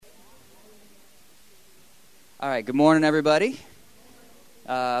All right, good morning, everybody.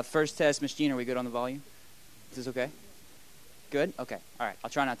 First test, Miss Jean, are we good on the volume? Is this okay? Good? Okay. All right. I'll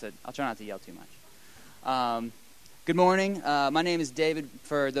try not to yell too much. Good morning. My name is David.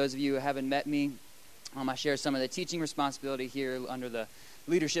 For those of you who haven't met me, I share some of the teaching responsibility here under the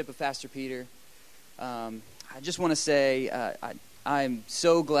leadership of Pastor Peter. I just want to say I'm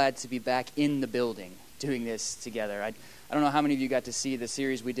so glad to be back in the building doing this together. I don't know how many of you got to see the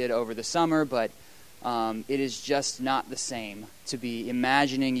series we did over the summer, but it is just not the same to be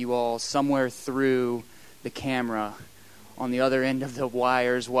imagining you all somewhere through the camera on the other end of the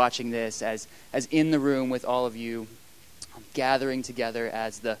wires watching this as in the room with all of you gathering together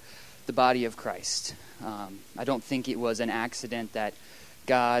as the body of Christ. I don't think it was an accident that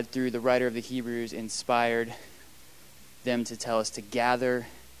God, through the writer of the Hebrews, inspired them to tell us to gather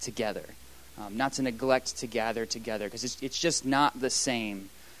together, not to neglect to gather together, because it's just not the same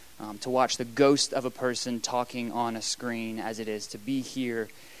to watch the ghost of a person talking on a screen as it is to be here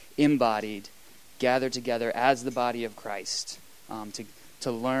embodied, gathered together as the body of Christ,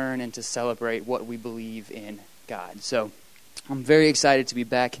 to learn and to celebrate what we believe in God. So I'm very excited to be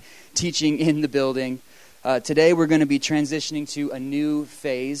back teaching in the building. Today we're going to be transitioning to a new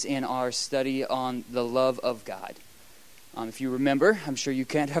phase in our study on the love of God. If you remember, I'm sure you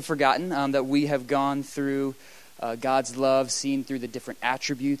can't have forgotten that we have gone through God's love seen through the different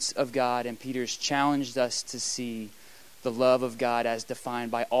attributes of God, and Peter's challenged us to see the love of God as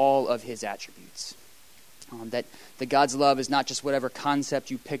defined by all of his attributes. That God's love is not just whatever concept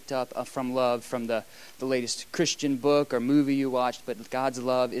you picked up from love from the latest Christian book or movie you watched, but God's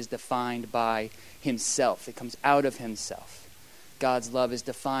love is defined by himself. It comes out of himself. God's love is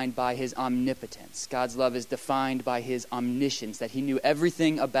defined by his omnipotence. God's love is defined by his omniscience, that he knew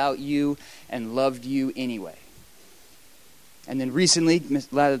everything about you and loved you anyway. And then recently,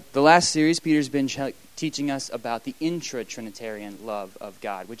 the last series, Peter's been teaching us about the Extra-Trinitarian love of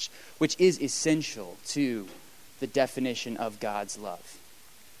God, which is essential to the definition of God's love.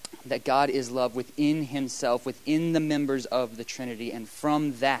 That God is love within himself, within the members of the Trinity, and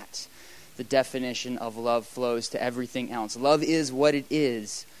from that, the definition of love flows to everything else. Love is what it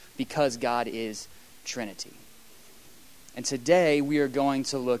is because God is Trinity. And today, we are going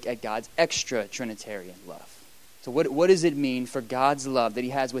to look at God's Extra-Trinitarian love. So what does it mean for God's love that he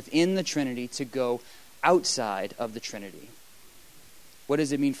has within the Trinity to go outside of the Trinity? What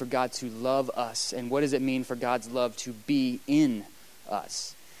does it mean for God to love us? And what does it mean for God's love to be in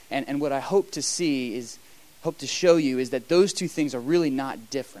us? And what I hope to show you is that those two things are really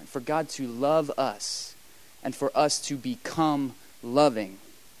not different. For God to love us and for us to become loving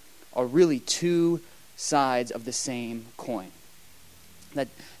are really two sides of the same coin. That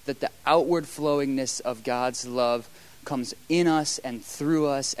the outward flowingness of God's love comes in us and through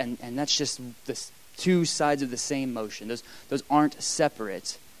us, and that's just the two sides of the same motion. Those aren't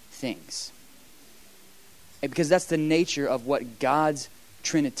separate things. And because that's the nature of what God's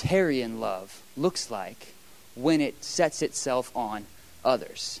Trinitarian love looks like when it sets itself on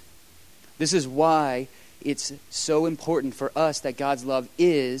others. This is why it's so important for us that God's love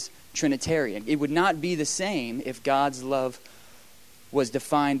is Trinitarian. It would not be the same if God's love was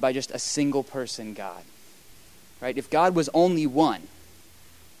defined by just a single person God. Right? If God was only one,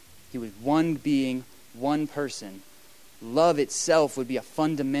 he was one being, one person, love itself would be a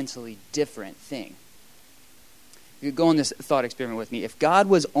fundamentally different thing. You could go on this thought experiment with me. If God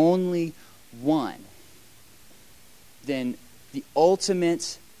was only one, then the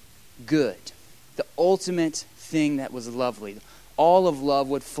ultimate good, the ultimate thing that was lovely, all of love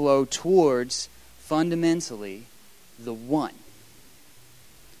would flow towards fundamentally the one.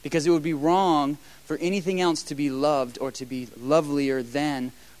 Because it would be wrong for anything else to be loved or to be lovelier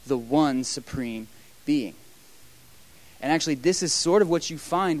than the one supreme being. And actually, this is sort of what you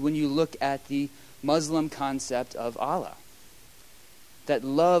find when you look at the Muslim concept of Allah. That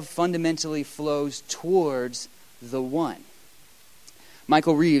love fundamentally flows towards the one.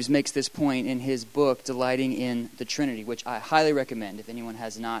 Michael Reeves makes this point in his book, Delighting in the Trinity, which I highly recommend if anyone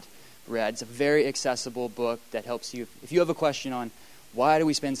has not read. It's a very accessible book that helps you. If you have a question on why do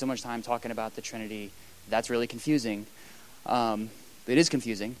we spend so much time talking about the Trinity, that's really confusing. It is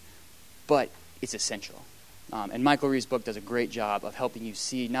confusing, but it's essential. And Michael Reeves' book does a great job of helping you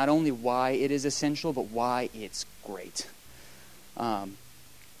see not only why it is essential, but why it's great.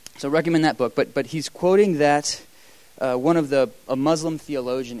 So recommend that book. But he's quoting that a Muslim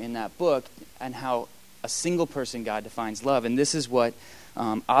theologian in that book and how a single person God defines love. And this is what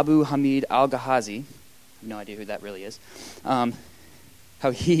Abu Hamid al-Ghazi, I have no idea who that really is, how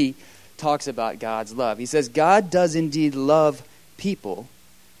he talks about God's love. He says, God does indeed love people,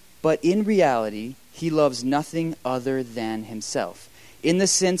 but in reality, he loves nothing other than himself, in the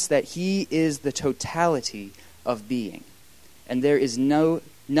sense that he is the totality of being, and there is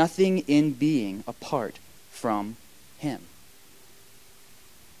nothing in being apart from him.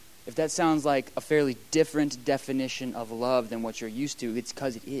 If that sounds like a fairly different definition of love than what you're used to, it's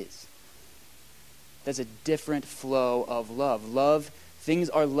because it is. That's a different flow of love. Things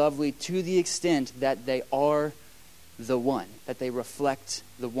are lovely to the extent that they are the one, that they reflect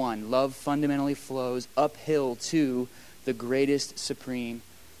the one. Love fundamentally flows uphill to the greatest supreme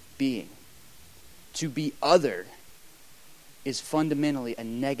being. To be other is fundamentally a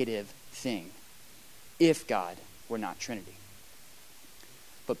negative thing if God were not Trinity.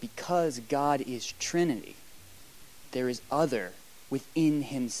 But because God is Trinity, there is other within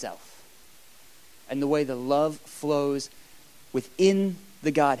himself. And the way the love flows within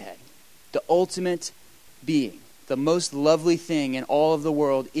the Godhead, the ultimate being, the most lovely thing in all of the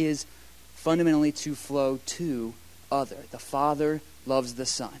world, is fundamentally to flow to other. The Father loves the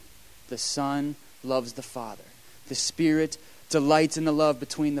Son loves the Father. The Spirit delights in the love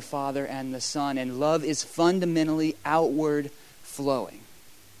between the Father and the Son, and love is fundamentally outward flowing.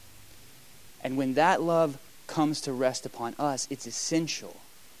 And when that love comes to rest upon us, it's essential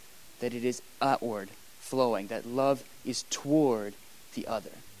that it is outward flowing, that love is toward the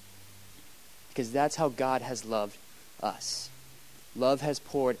other. Because that's how God has loved us. Love has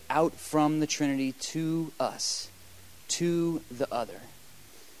poured out from the Trinity to us, to the other,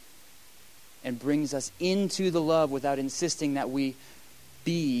 and brings us into the love without insisting that we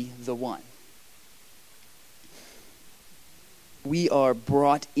be the one. We are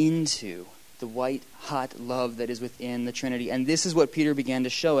brought into the white hot love that is within the Trinity. And this is what Peter began to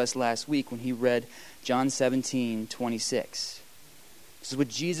show us last week when he read John 17:26. This is what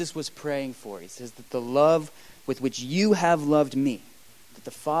Jesus was praying for. He says that the love with which you have loved me, that the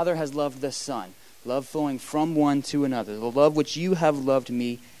Father has loved the Son, love flowing from one to another, the love which you have loved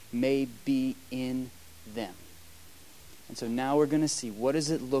me may be in them. And so now we're going to see, what does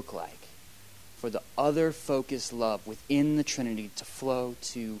it look like for the other-focused love within the Trinity to flow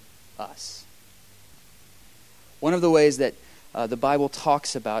to us? One of the ways that the Bible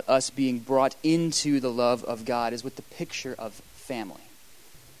talks about us being brought into the love of God is with the picture of family.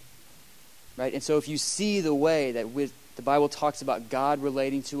 Right? And so if you see the way that the Bible talks about God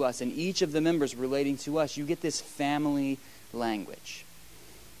relating to us and each of the members relating to us, you get this family language.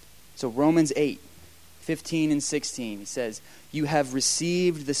 So Romans 8:15 and 16, he says, "You have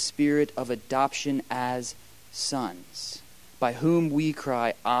received the spirit of adoption as sons, by whom we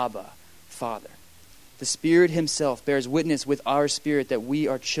cry, Abba, Father. The Spirit himself bears witness with our spirit that we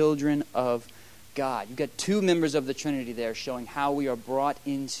are children of God." You've got two members of the Trinity there showing how we are brought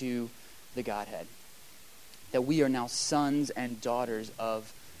into the Godhead. That we are now sons and daughters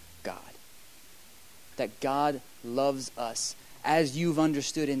of God. That God loves us as you've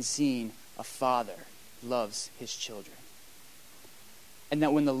understood and seen a father loves his children. And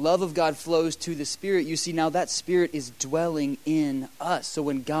that when the love of God flows to the Spirit, you see now that Spirit is dwelling in us. So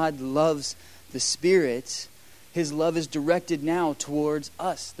when God loves the Spirit, his love is directed now towards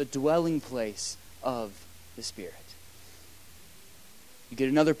us, the dwelling place of the Spirit. You get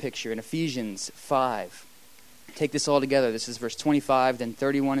another picture in Ephesians 5. Take this all together. This is verse 25, then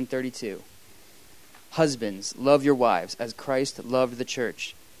 31 and 32. "Husbands, love your wives as Christ loved the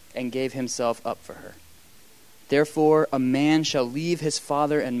church and gave himself up for her. Therefore, a man shall leave his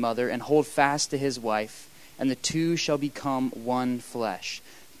father and mother and hold fast to his wife, and the two shall become one flesh.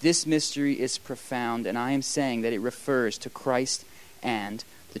 This mystery is profound, and I am saying that it refers to Christ and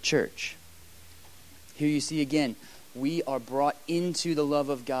the church." Here you see again, we are brought into the love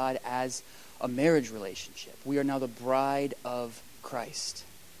of God as a marriage relationship. We are now the bride of Christ.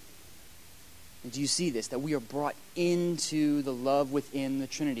 And do you see this? That we are brought into the love within the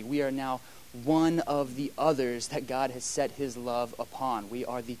Trinity. We are now one of the others that God has set his love upon. We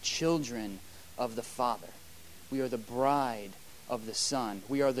are the children of the Father. We are the bride of the Son.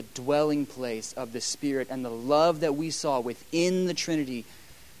 We are the dwelling place of the Spirit. And the love that we saw within the Trinity,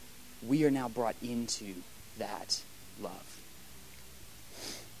 we are now brought into that love.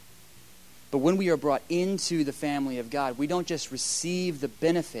 But when we are brought into the family of God, we don't just receive the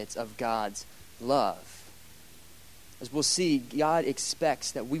benefits of God's love. As we'll see, God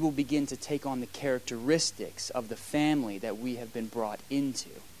expects that we will begin to take on the characteristics of the family that we have been brought into.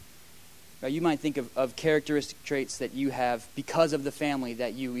 Now, you might think of characteristic traits that you have because of the family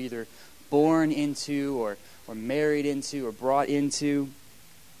that you either born into or married into or brought into.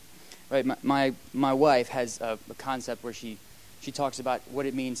 Right? My wife has a concept where she talks about what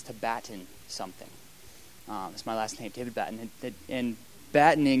it means to batten something. It's my last name, David Batten. And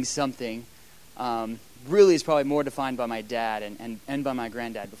battening something really is probably more defined by my dad and by my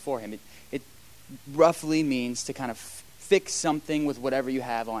granddad before him. It roughly means to kind of fix something with whatever you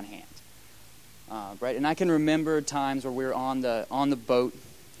have on hand. Right? And I can remember times where we were on the boat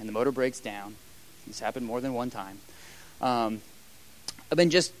and the motor breaks down. This happened more than one time. I've been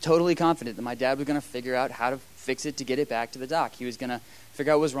just totally confident that my dad was going to figure out how to fix it to get it back to the dock. He was going to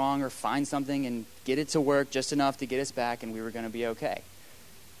figure out what was wrong or find something and get it to work just enough to get us back, and we were going to be okay.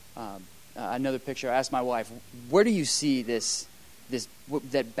 Another picture, I asked my wife, where do you see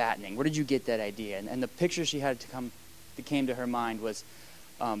that battening? Where did you get that idea? And the picture she had that came to her mind was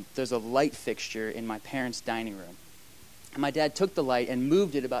there's a light fixture in my parents' dining room. And my dad took the light and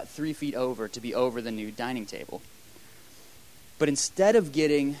moved it about 3 feet over to be over the new dining table. But instead of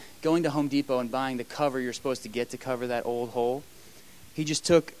going to Home Depot and buying the cover you're supposed to get to cover that old hole, he just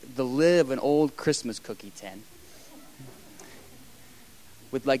took the lid of an old Christmas cookie tin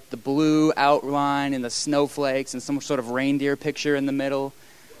with like the blue outline and the snowflakes and some sort of reindeer picture in the middle.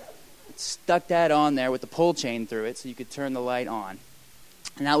 Stuck that on there with the pull chain through it so you could turn the light on.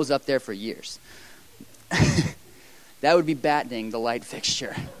 And that was up there for years. That would be battening the light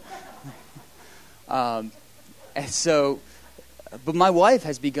fixture. And so, but my wife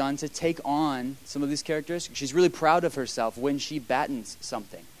has begun to take on some of these characteristics. She's really proud of herself when she battens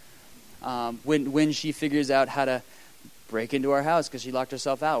something. When she figures out how to break into our house because she locked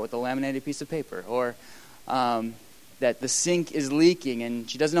herself out with a laminated piece of paper, or that the sink is leaking and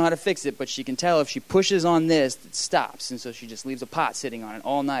she doesn't know how to fix it, but she can tell if she pushes on this, it stops. And so she just leaves a pot sitting on it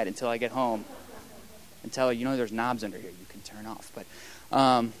all night until I get home and tell her, there's knobs under here you can turn off. But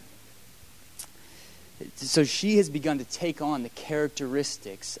so she has begun to take on the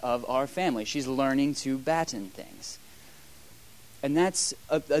characteristics of our family. She's learning to batten things. And that's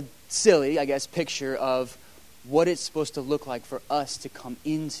a silly, I guess, picture of what it's supposed to look like for us to come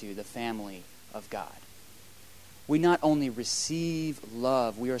into the family of God. We not only receive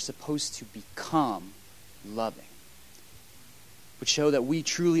love, we are supposed to become loving. Which show that we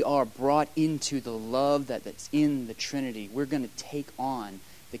truly are brought into the love that's in the Trinity. We're going to take on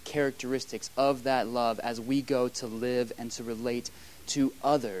the characteristics of that love as we go to live and to relate to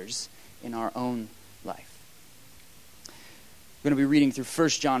others in our own life. We're going to be reading through 1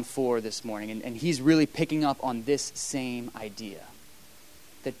 John 4 this morning, and he's really picking up on this same idea.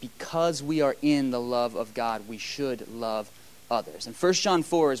 That because we are in the love of God, we should love others. And 1 John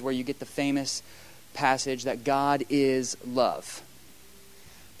 4 is where you get the famous passage that God is love.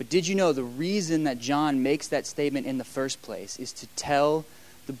 But did you know the reason that John makes that statement in the first place is to tell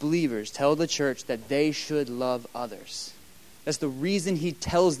the believers, tell the church that they should love others. That's the reason he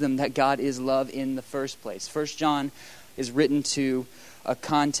tells them that God is love in the first place. 1 John is written to a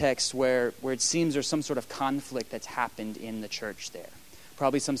context where it seems there's some sort of conflict that's happened in the church there.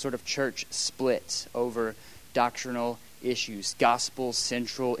 Probably some sort of church split over doctrinal issues, gospel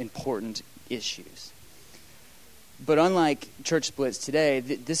central important issues. But unlike church splits today,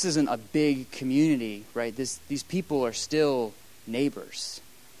 this isn't a big community, right? These people are still neighbors,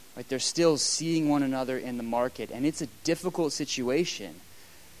 right? They're still seeing one another in the market, and it's a difficult situation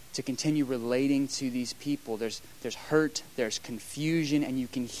to continue relating to these people. There's hurt, there's confusion, and you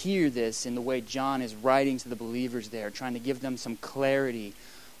can hear this in the way John is writing to the believers there, trying to give them some clarity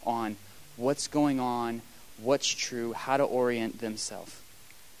on what's going on, what's true, how to orient themselves.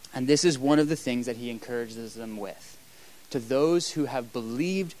 And this is one of the things that he encourages them with. To those who have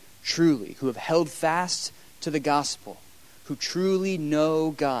believed truly, who have held fast to the gospel, who truly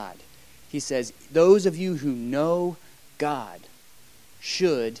know God, he says, those of you who know God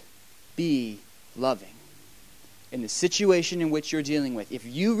should be loving. In the situation in which you're dealing with, if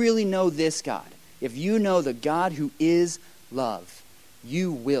you really know this God, if you know the God who is love,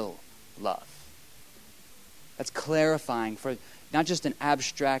 you will love. That's clarifying for not just an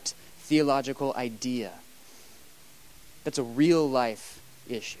abstract theological idea. That's a real life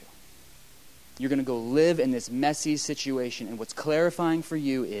issue. You're going to go live in this messy situation, and what's clarifying for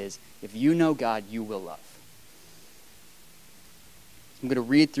you is, if you know God, you will love. I'm going to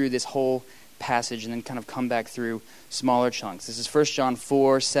read through this whole passage and then kind of come back through smaller chunks. This is 1 John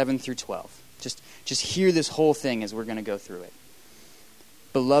 4, 7 through 12. Just hear this whole thing as we're going to go through it.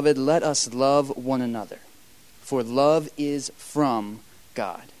 Beloved, let us love one another, for love is from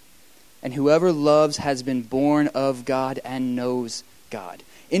God. And whoever loves has been born of God and knows God.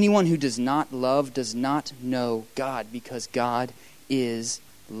 Anyone who does not love does not know God, because God is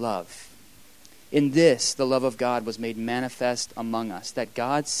love. In this, the love of God was made manifest among us, that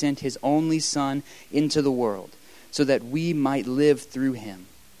God sent his only Son into the world, so that we might live through him.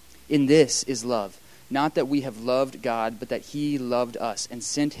 In this is love, Not that we have loved God, but that he loved us and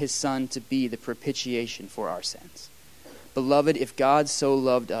sent his Son to be the propitiation for our sins. Beloved, if God so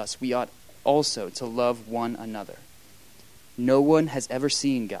loved us, we ought also to love one another. No one has ever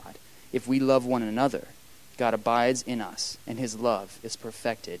seen God. If we love one another, God abides in us, and his love is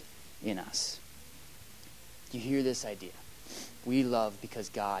perfected in us. You hear this idea? We love because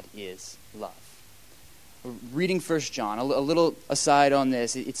God is love. Reading 1 John, a little aside on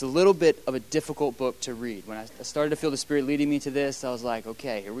this, it's a little bit of a difficult book to read. When I started to feel the Spirit leading me to this, I was like,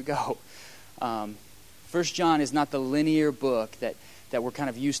 okay, here we go. 1 John is not the linear book that we're kind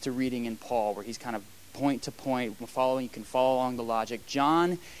of used to reading in Paul, where he's kind of point to point, you can follow along the logic.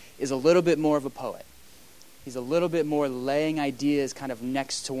 John is a little bit more of a poet. He's a little bit more laying ideas kind of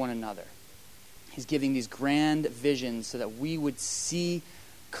next to one another. He's giving these grand visions so that we would see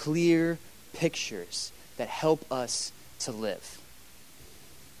clear pictures that help us to live.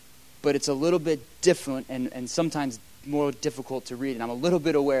 But it's a little bit different and sometimes more difficult to read. And I'm a little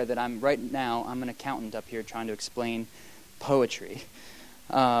bit aware that I'm an accountant up here trying to explain poetry.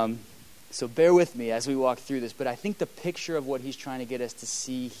 So bear with me as we walk through this. But I think the picture of what he's trying to get us to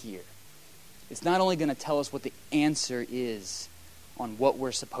see here, it's not only going to tell us what the answer is on what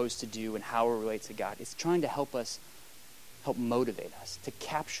we're supposed to do and how we relate to God. It's trying to help motivate us, to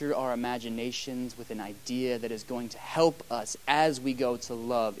capture our imaginations with an idea that is going to help us as we go to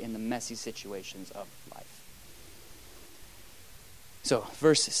love in the messy situations of life. So,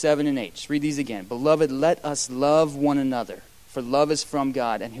 verse 7 and 8, just read these again. Beloved, let us love one another, for love is from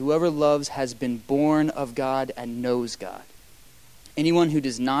God, and whoever loves has been born of God and knows God. Anyone who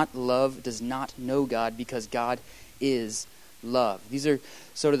does not love does not know God, because God is love. These are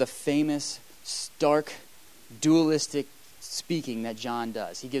sort of the famous, stark, dualistic speaking that John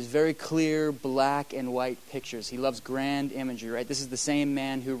does. He gives very clear black and white pictures. He loves grand imagery, right? This is the same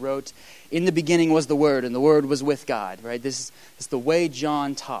man who wrote, "In the beginning was the Word, and the Word was with God," right? This is the way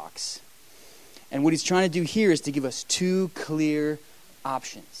John talks. And what he's trying to do here is to give us two clear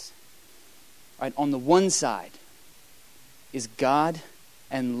options. Right? On the one side is God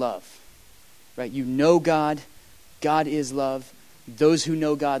and love. Right? You know God. God is love. Those who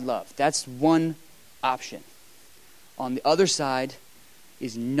know God love. That's one option. On the other side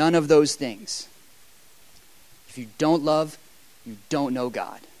is none of those things. If you don't love, you don't know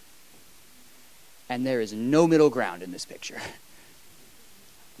God. And there is no middle ground in this picture.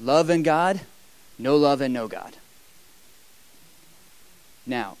 Love and God, no love and no God.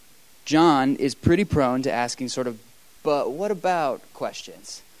 Now, John is pretty prone to asking sort of, but what about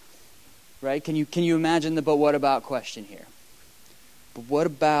questions? Right? Can you imagine the but what about question here? But what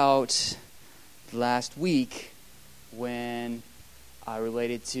about last week when I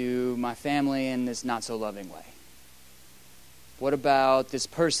related to my family in this not so loving way? What about this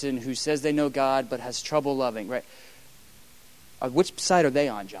person who says they know God but has trouble loving, right? Which side are they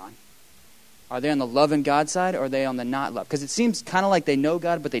on, John? Are they on the love and God side, or are they on the not love? Because it seems kind of like they know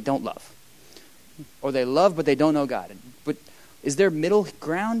God but they don't love. Or they love but they don't know God. But is there middle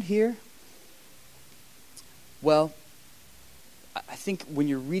ground here? Well, I think when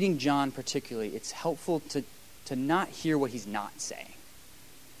you're reading John particularly, it's helpful to not hear what he's not saying.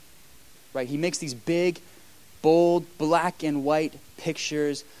 Right? He makes these big, bold, black and white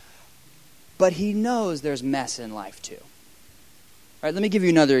pictures, but he knows there's mess in life too. All right, let me give you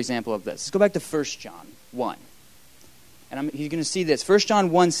another example of this. Let's go back to 1 John 1. And he's going to see this. 1 John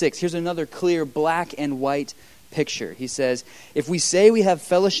 1:6. Here's another clear black and white picture. He says, if we say we have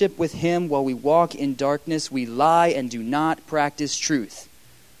fellowship with him while we walk in darkness, we lie and do not practice truth.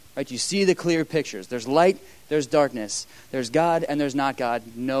 Right? You see the clear pictures. There's light, there's darkness. There's God and there's not God.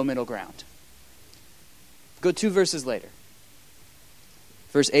 No middle ground. Go 2 verses later.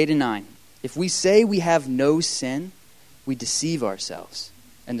 Verse 8 and 9. If we say we have no sin, we deceive ourselves,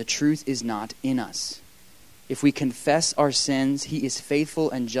 and the truth is not in us. If we confess our sins, he is faithful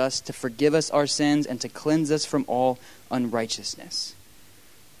and just to forgive us our sins and to cleanse us from all unrighteousness.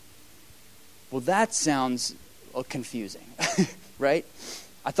 Well, that sounds confusing, right?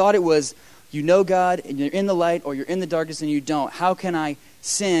 I thought it was, you know God and you're in the light, or you're in the darkness and you don't. How can I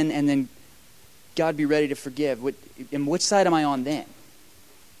sin and then God be ready to forgive? And which side am I on then?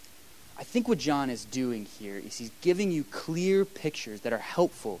 I think what John is doing here is he's giving you clear pictures that are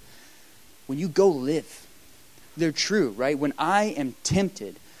helpful when you go live. They're true, right? When I am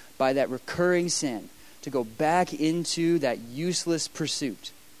tempted by that recurring sin to go back into that useless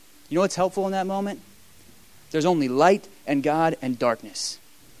pursuit, you know what's helpful in that moment? There's only light and God and darkness.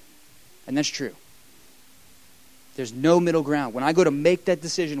 And that's true. There's no middle ground. When I go to make that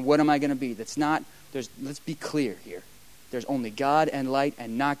decision, what am I going to be? Let's be clear here. There's only God and light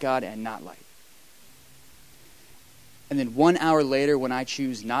and not God and not light. And then 1 hour later, when I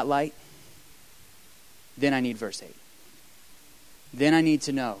choose not light, then I need verse 8. Then I need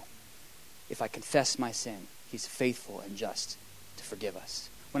to know, if I confess my sin, he's faithful and just to forgive us.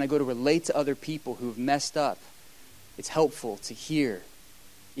 When I go to relate to other people who have messed up, it's helpful to hear,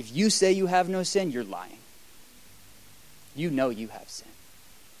 if you say you have no sin, you're lying. You know you have sin.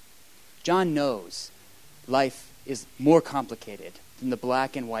 John knows life is more complicated than the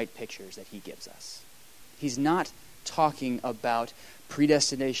black and white pictures that he gives us. He's not talking about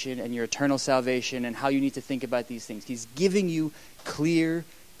predestination and your eternal salvation and how you need to think about these things. He's giving you clear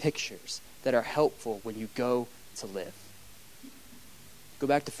pictures that are helpful when you go to live. Go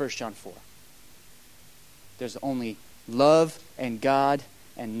back to 1 John 4. There's only love and God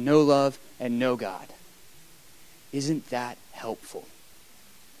and no love and no God. Isn't that helpful?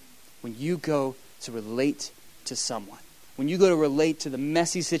 When you go to relate to someone, when you go to relate to the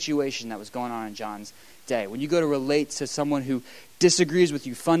messy situation that was going on in John's day, when you go to relate to someone who disagrees with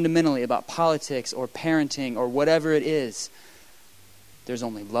you fundamentally about politics or parenting or whatever it is, there's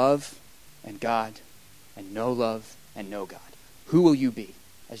only love and God and no love and no God. Who will you be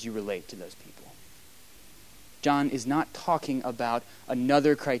as you relate to those people? John is not talking about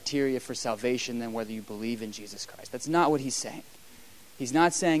another criteria for salvation than whether you believe in Jesus Christ. That's not what he's saying. He's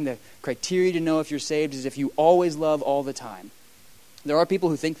not saying the criteria to know if you're saved is if you always love all the time. There are people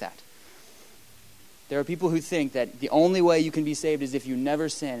who think that. There are people who think that the only way you can be saved is if you never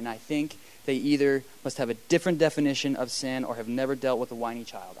sin, and I think they either must have a different definition of sin or have never dealt with a whiny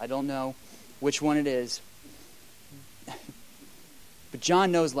child. I don't know which one it is. But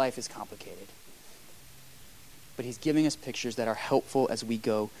John knows life is complicated. But he's giving us pictures that are helpful as we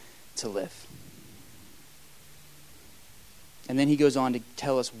go to live. And then he goes on to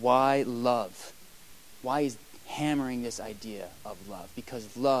tell us why love. Why he's hammering this idea of love.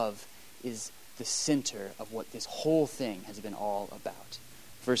 Because love is the center of what this whole thing has been all about.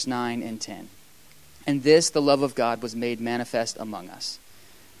 Verse 9 and 10. And this, the love of God, was made manifest among us,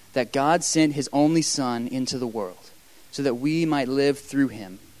 that God sent his only Son into the world, so that we might live through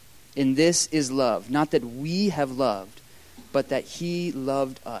him. In this is love, not that we have loved, but that he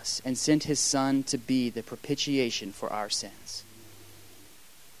loved us and sent his Son to be the propitiation for our sins.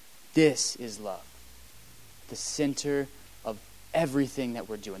 This is love, the center of everything that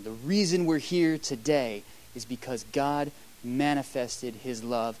we're doing. The reason we're here today is because God manifested his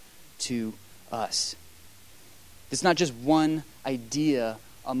love to us. It's not just one idea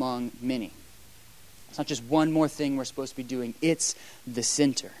among many. It's not just one more thing we're supposed to be doing. It's the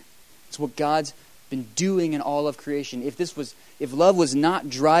center. It's what God's been doing in all of creation. If love was not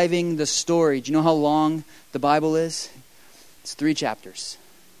driving the story, do you know how long the Bible is? It's 3 chapters.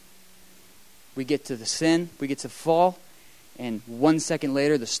 We get to the sin, we get to fall, and 1 second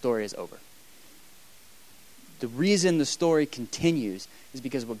later the story is over. The reason the story continues is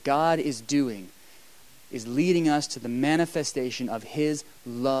because what God is doing is leading us to the manifestation of his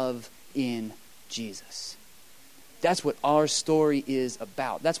love in Jesus. That's what our story is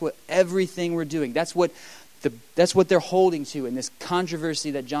about. That's what everything we're doing. That's what they're holding to in this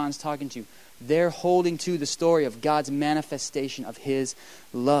controversy that John's talking to. They're holding to the story of God's manifestation of his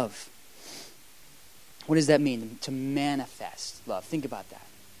love. What does that mean, to manifest love? Think about that.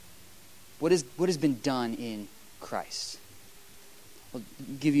 What has been done in Christ? I'll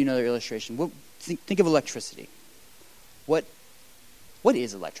give you another illustration. Think of electricity. What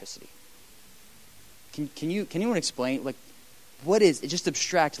is electricity? Can anyone explain? Like, what is, just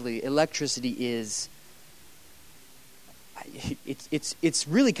abstractly, electricity is? It's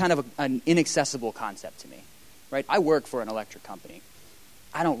really kind of an inaccessible concept to me, right? I work for an electric company.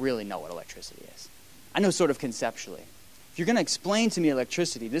 I don't really know what electricity is. I know sort of conceptually. If you're going to explain to me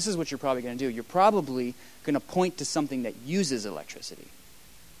electricity, this is what you're probably going to do. You're probably going to point to something that uses electricity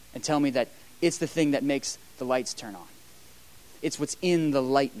and tell me that it's the thing that makes the lights turn on. It's what's in the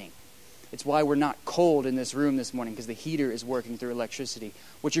lightning. It's why we're not cold in this room this morning, because the heater is working through electricity.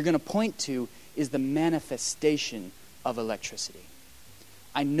 What you're going to point to is the manifestation of electricity.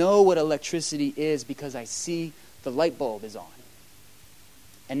 I know what electricity is because I see the light bulb is on.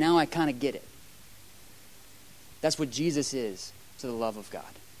 And now I kind of get it. That's what Jesus is to the love of God.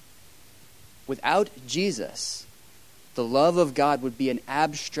 Without Jesus, the love of God would be an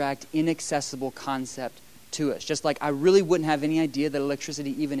abstract, inaccessible concept to us. Just like I really wouldn't have any idea that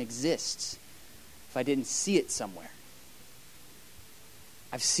electricity even exists if I didn't see it somewhere.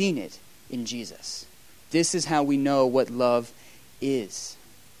 I've seen it in Jesus. This is how we know what love is.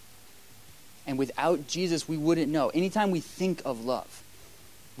 And without Jesus, we wouldn't know. Anytime we think of love,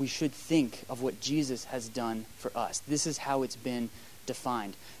 we should think of what Jesus has done for us. This is how it's been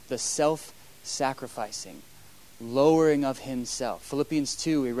defined. The self-sacrificing, lowering of himself. Philippians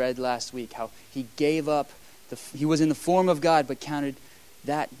 2, we read last week how he gave up, he was in the form of God, but counted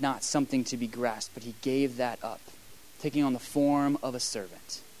that not something to be grasped, but he gave that up, taking on the form of a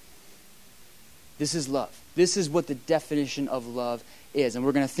servant. This is love. This is what the definition of love is. And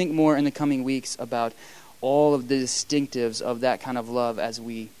we're going to think more in the coming weeks about all of the distinctives of that kind of love as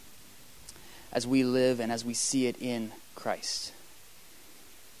we live and as we see it in Christ.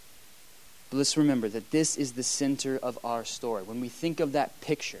 But let's remember that this is the center of our story. When we think of that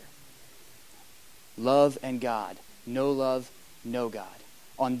picture, love and God, no love, no God.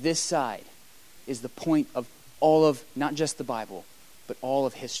 On this side is the point of all of, not just the Bible, but all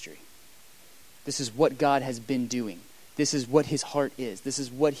of history. This is what God has been doing. This is what his heart is. This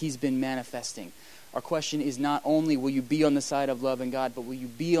is what he's been manifesting. Our question is not only will you be on the side of love and God, but will you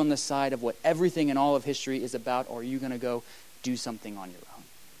be on the side of what everything in all of history is about, or are you going to go do something on your own?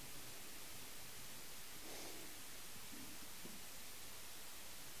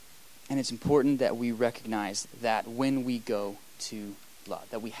 And it's important that we recognize that when we go to love,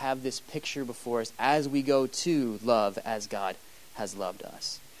 that we have this picture before us as we go to love as God has loved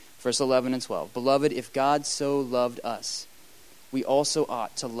us. Verse 11 and 12. Beloved, if God so loved us, we also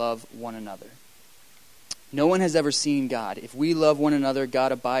ought to love one another. No one has ever seen God. If we love one another,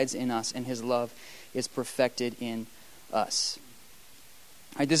 God abides in us, and his love is perfected in us.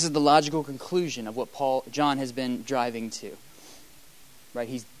 All right, this is the logical conclusion of what John has been driving to. Right,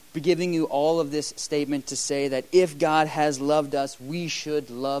 he's giving you all of this statement to say that if God has loved us, we should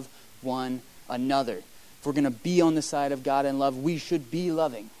love one another. If we're going to be on the side of God and love, we should be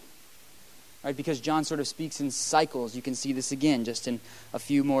loving. Right, because John sort of speaks in cycles. You can see this again just in a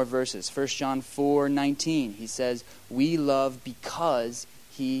few more verses. 1 John 4:19, he says, we love because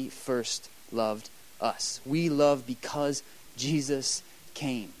he first loved us. We love because Jesus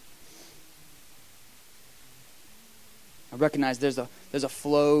came. I recognize there's a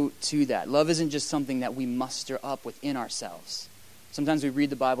flow to that. Love isn't just something that we muster up within ourselves. Sometimes we read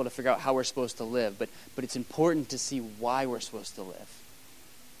the Bible to figure out how we're supposed to live, but it's important to see why we're supposed to live.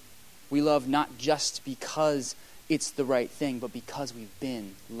 We love not just because it's the right thing, but because we've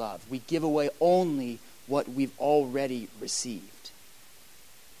been loved. We give away only what we've already received.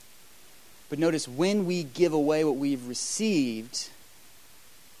 But notice, when we give away what we've received,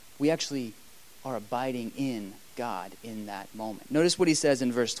 we actually are abiding in God in that moment. Notice what he says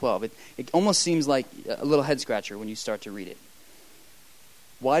in verse 12. It almost seems like a little head scratcher when you start to read it.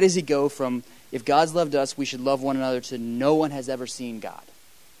 Why does he go from, if God's loved us, we should love one another, to no one has ever seen God?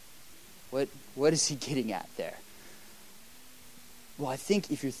 What is he getting at there? Well, I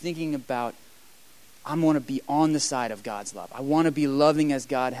think if you're thinking about, I want to be on the side of God's love, I want to be loving as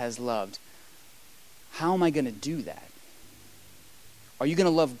God has loved, how am I going to do that? Are you going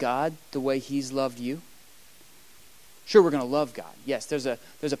to love God the way he's loved you? Sure, we're going to love God. Yes, there's a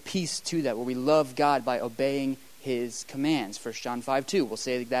piece to that where we love God by obeying his commands. 1 John 5:2, we'll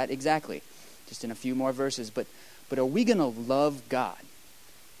say that exactly, just in a few more verses. But are we going to love God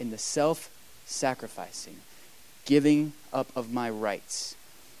in the self-sacrificing, giving up of my rights,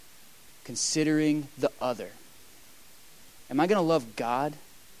 considering the other? Am I going to love God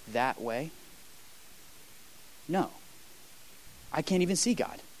that way? No. I can't even see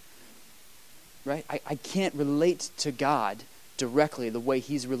God. Right? I can't relate to God directly the way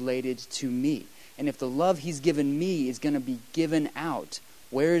he's related to me. And if the love he's given me is going to be given out,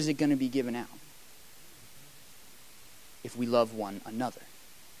 where is it going to be given out? If we love one another.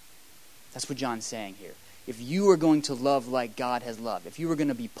 That's what John's saying here. If you are going to love like God has loved, if you are going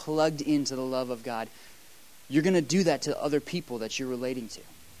to be plugged into the love of God, you're going to do that to other people that you're relating to.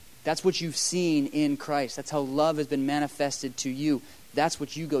 That's what you've seen in Christ. That's how love has been manifested to you. That's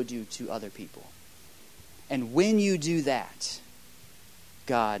what you go do to other people. And when you do that,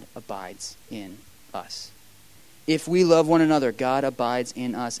 God abides in us. If we love one another, God abides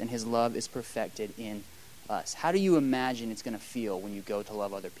in us, and his love is perfected in us. How do you imagine it's going to feel when you go to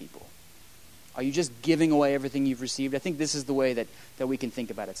love other people? Are you just giving away everything you've received? I think this is the way that we can think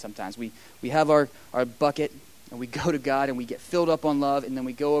about it sometimes. We have our bucket, and we go to God, and we get filled up on love, and then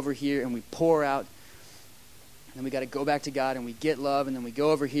we go over here, and we pour out. And then we got to go back to God, and we get love, and then we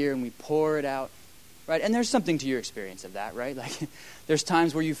go over here, and we pour it out. Right? And there's something to your experience of that, right? Like, there's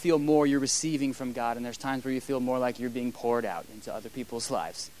times where you feel more you're receiving from God, and there's times where you feel more like you're being poured out into other people's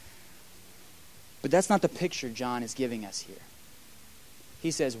lives. But that's not the picture John is giving us here.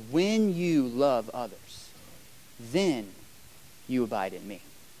 He says, when you love others, then you abide in me.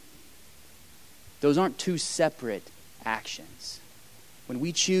 Those aren't two separate actions. When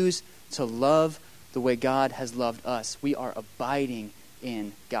we choose to love the way God has loved us, we are abiding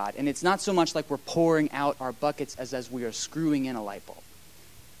in God. And it's not so much like we're pouring out our buckets as we are screwing in a light bulb.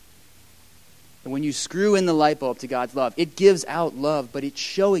 And when you screw in the light bulb to God's love, it gives out love, but it's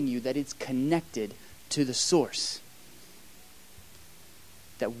showing you that it's connected to the source.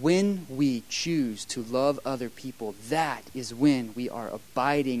 That when we choose to love other people, that is when we are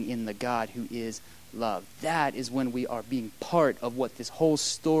abiding in the God who is love. That is when we are being part of what this whole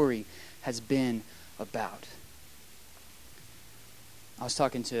story has been about. I was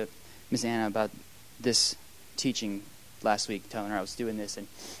talking to Miss Anna about this teaching last week, telling her I was doing this, and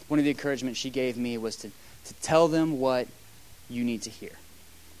one of the encouragements she gave me was to tell them what you need to hear.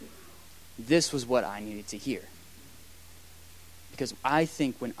 This was what I needed to hear. Because I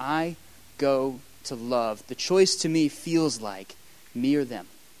think when I go to love, the choice to me feels like me or them.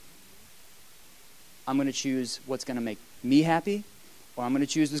 I'm going to choose what's going to make me happy, or I'm going to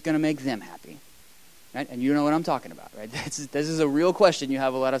choose what's going to make them happy. Right? And you know what I'm talking about, right? This is a real question you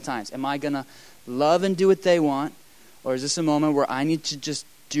have a lot of times. Am I going to love and do what they want, or is this a moment where I need to just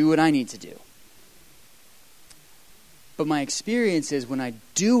do what I need to do? But my experience is when I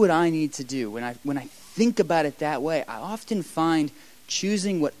do what I need to do, when I think about it that way, I often find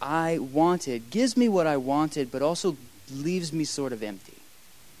choosing what I wanted gives me what I wanted, but also leaves me sort of empty.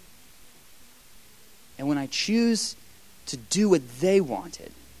 And when I choose to do what they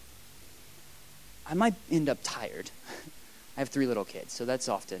wanted, I might end up tired. I have 3 little kids, so that's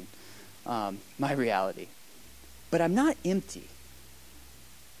often my reality. But I'm not empty.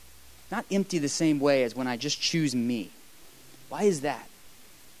 Not empty the same way as when I just choose me. Why is that?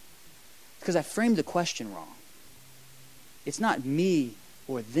 Because I framed the question wrong. It's not me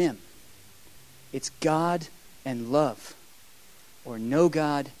or them. It's God and love, or no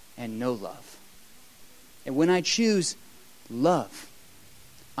God and no love. And when I choose love,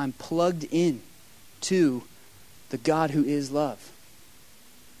 I'm plugged in to the God who is love.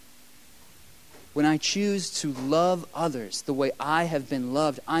 When I choose to love others the way I have been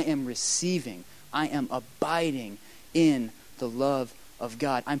loved, I am receiving, I am abiding in the love of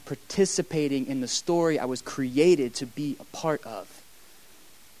God. I'm participating in the story I was created to be a part of.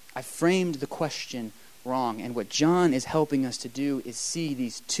 I framed the question wrong, and what John is helping us to do is see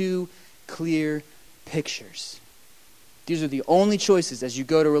these 2 clear pictures. These are the only choices as you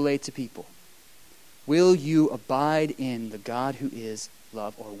go to relate to people. Will you abide in the God who is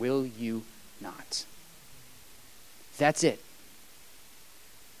love, or will you not? That's it.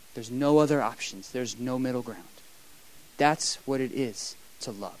 There's no other options. There's no middle ground. That's what it is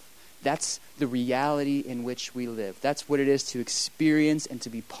to love. That's the reality in which we live. That's what it is to experience and to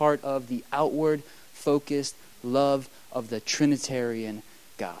be part of the outward focused love of the Trinitarian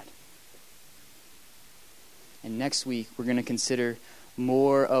God. And next week, we're going to consider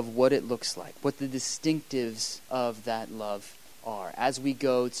more of what it looks like, what the distinctives of that love are, as we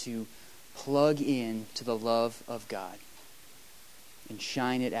go to plug in to the love of God and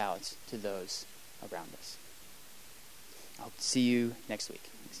shine it out to those around us. I'll see you next week.